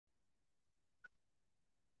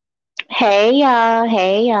Hey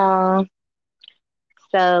y'all.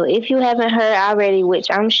 So, if you haven't heard already,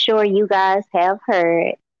 which I'm sure you guys have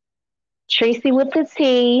heard, Treecey with the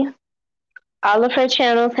T, all of her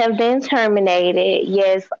channels have been terminated.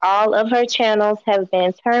 Yes, all of her channels have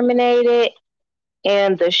been terminated,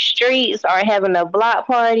 and the streets are having a block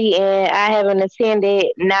party, and I haven't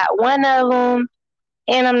attended not one of them,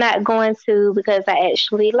 and I'm not going to because I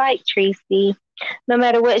actually like Treecey. No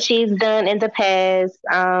matter what she's done in the past,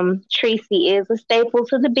 Treecey is a staple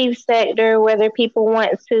to the beef sector, whether people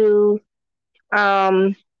want to,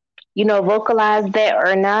 um, vocalize that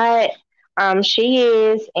or not. She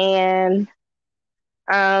is. And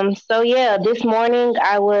so, yeah, this morning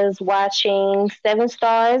I was watching Seven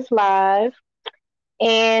Stars Live.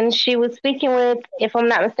 And she was speaking with, if I'm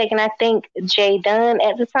not mistaken, I think Jay Dunn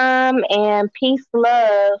at the time, and Peace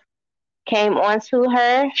Love came onto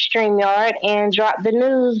her StreamYard and dropped the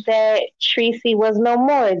news that Treecey was no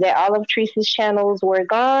more, that all of Treecey's channels were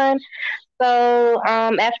gone. So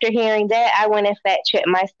after hearing that, I went and fact checked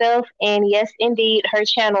myself, and yes, indeed, her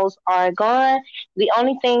channels are gone. The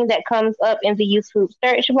only thing that comes up in the YouTube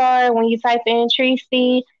search bar when you type in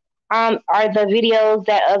Treecey are the videos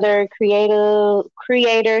that other creative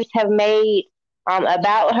creators have made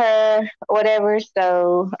about her or whatever.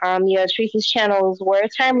 So yeah, Treecey's channels were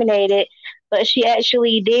terminated, but she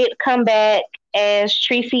actually did come back as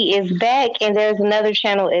Treecey is back, and there's another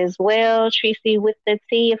channel as well, Treecey with the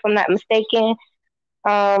T, if I'm not mistaken.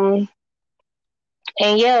 Um,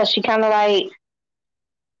 and yeah, she kind of like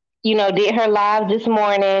did her live this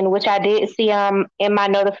morning, which I did see in my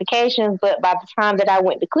notifications, but by the time that I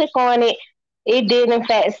went to click on it, it did in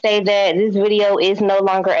fact say that this video is no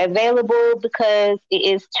longer available because it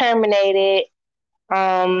is terminated.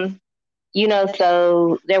 Um,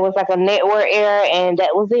 so there was like a network error, and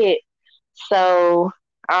that was it. So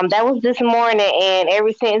that was this morning, and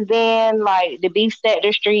ever since then, like the beef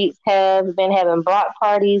sector streets have been having block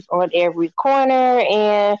parties on every corner,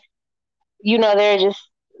 and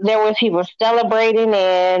there were people celebrating,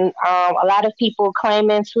 and a lot of people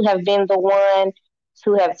claiming to have been the one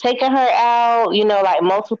to have taken her out. Like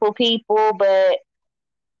multiple people, but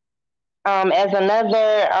as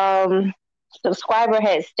another subscriber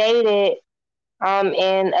had stated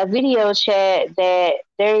in a video chat that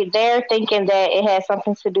they're thinking that it has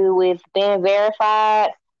something to do with being verified,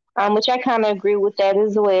 which I kind of agree with that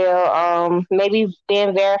as well. Maybe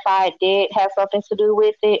being verified did have something to do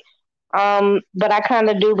with it, but I kind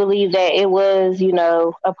of do believe that it was,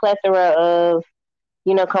 a plethora of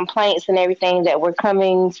complaints and everything that were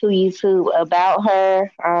coming to YouTube about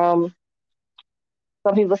her.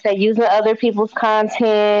 Some people say using other people's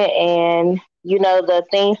content and the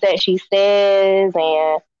things that she says,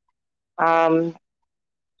 and um,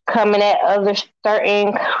 coming at other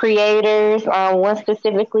certain creators. One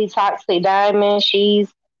specifically, Toxic Diamond,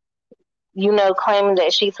 she's claiming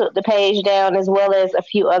that she took the page down, as well as a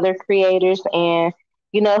few other creators. And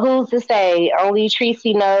who's to say? Only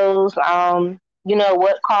Treecey knows.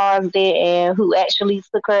 What caused it and who actually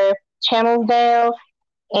took her channels down.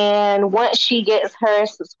 And once she gets her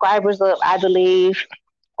subscribers up, I believe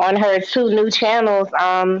on her two new channels,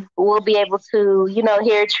 we'll be able to,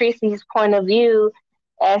 hear Treecey's point of view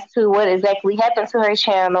as to what exactly happened to her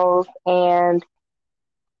channels, and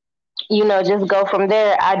just go from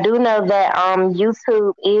there. I do know that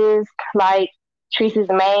YouTube is like Treecey's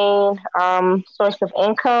main source of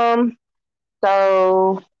income.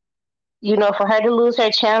 So, for her to lose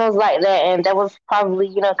her channels like that, and that was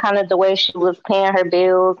probably, kind of the way she was paying her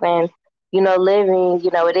bills and, living,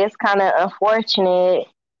 it is kind of unfortunate.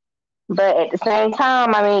 But at the same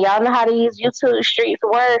time, I mean, y'all know how these YouTube streets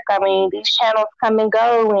work. I mean, these channels come and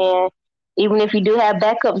go, and even if you do have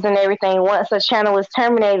backups and everything, once a channel is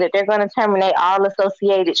terminated, they're going to terminate all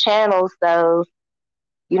associated channels. So,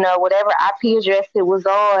 whatever IP address it was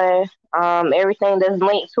on, everything that's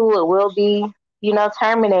linked to it will be,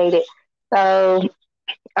 terminated. So,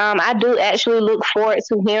 I do actually look forward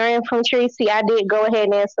to hearing from Treecey. I did go ahead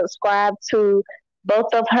and subscribe to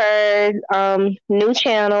both of her new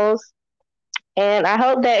channels, and I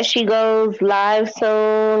hope that she goes live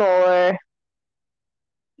soon, or,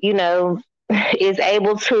 you know, is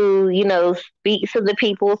able to, speak to the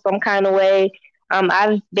people some kind of way.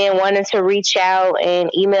 I've been wanting to reach out and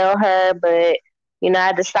email her, but,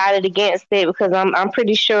 I decided against it because I'm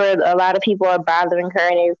pretty sure a lot of people are bothering her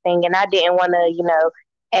and everything. And I didn't want to,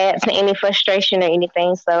 add to any frustration or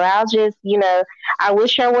anything. So I'll just, I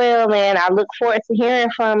wish her well, and I look forward to hearing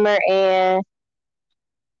from her. And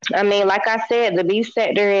I mean, like I said, the beef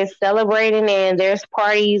sector is celebrating, and there's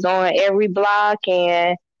parties on every block,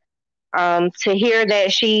 and To hear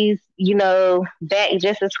that she's, back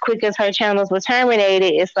just as quick as her channels were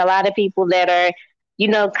terminated, it's a lot of people that are,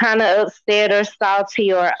 kind of upset or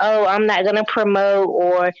salty or, oh, I'm not going to promote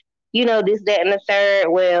or, this, that, and the third.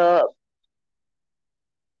 Well,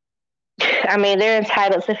 I mean, they're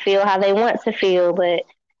entitled to feel how they want to feel, but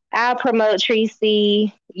I'll promote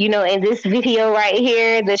Treecey, in this video right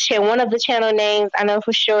here. One of the channel names I know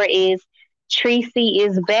for sure is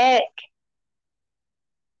Treeceyisback.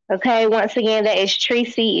 Okay, once again, that is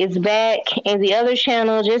Treeceyisback. And the other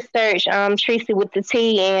channel, just search Treecey with the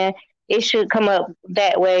T, and it should come up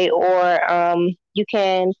that way. Or you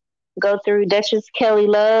can go through Duchess Kelly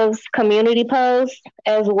Love's community post,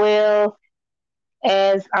 as well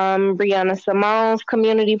as Brianna Simone's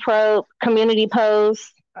community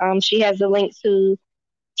post. She has a link to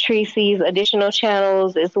Treecey's additional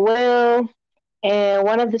channels as well. And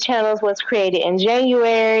one of the channels was created in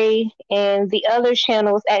January, and the other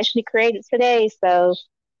channel was actually created today. So,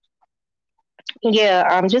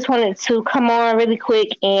 yeah, just wanted to come on really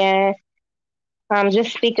quick and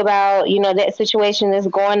just speak about, that situation that's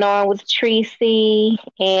going on with Treecey.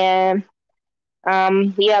 And,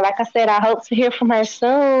 yeah, like I said, I hope to hear from her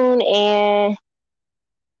soon. And,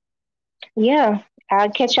 yeah, I'll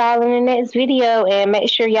catch y'all in the next video, and make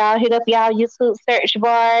sure y'all hit up y'all YouTube search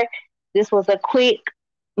bar. This was a quick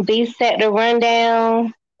B-sector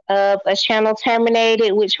rundown of a channel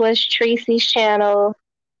terminated, which was Treecey's channel.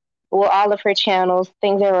 Well, all of her channels. I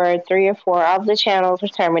think there were 3 or 4. All of the channels were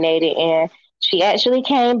terminated, and she actually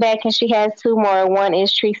came back, and she has 2 more. One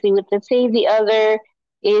is Treecey with the T. The other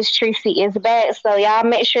is Treeceyisback. So y'all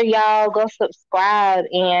make sure y'all go subscribe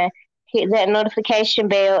and hit that notification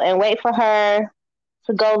bell and wait for her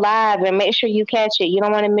to go live, and make sure you catch it. You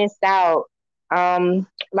don't want to miss out.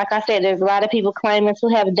 Like I said, there's a lot of people claiming to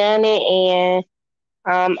have done it, and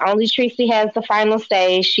only Treecey has the final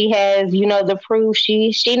say. She has, the proof.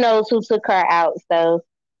 She knows who took her out. So,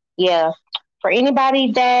 yeah, for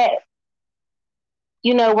anybody that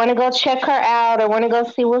want to go check her out or want to go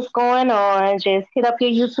see what's going on, just hit up your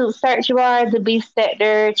YouTube search bar, the Beast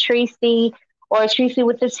Sector Treecey, or Treecey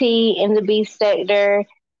with the T in the Beast Sector,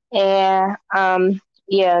 and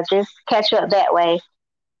yeah, just catch up that way.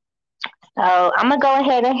 So I'm gonna go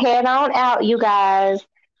ahead and head on out, you guys.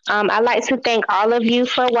 I'd like to thank all of you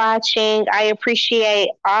for watching. I appreciate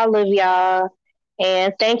all of y'all.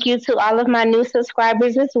 And thank you to all of my new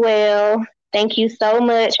subscribers as well. Thank you so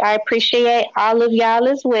much. I appreciate all of y'all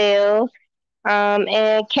as well.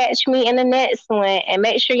 And catch me in the next one. And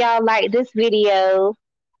make sure y'all like this video.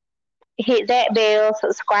 Hit that bell.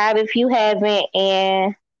 Subscribe if you haven't.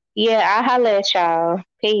 And yeah, I'll holla at y'all.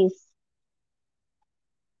 Peace.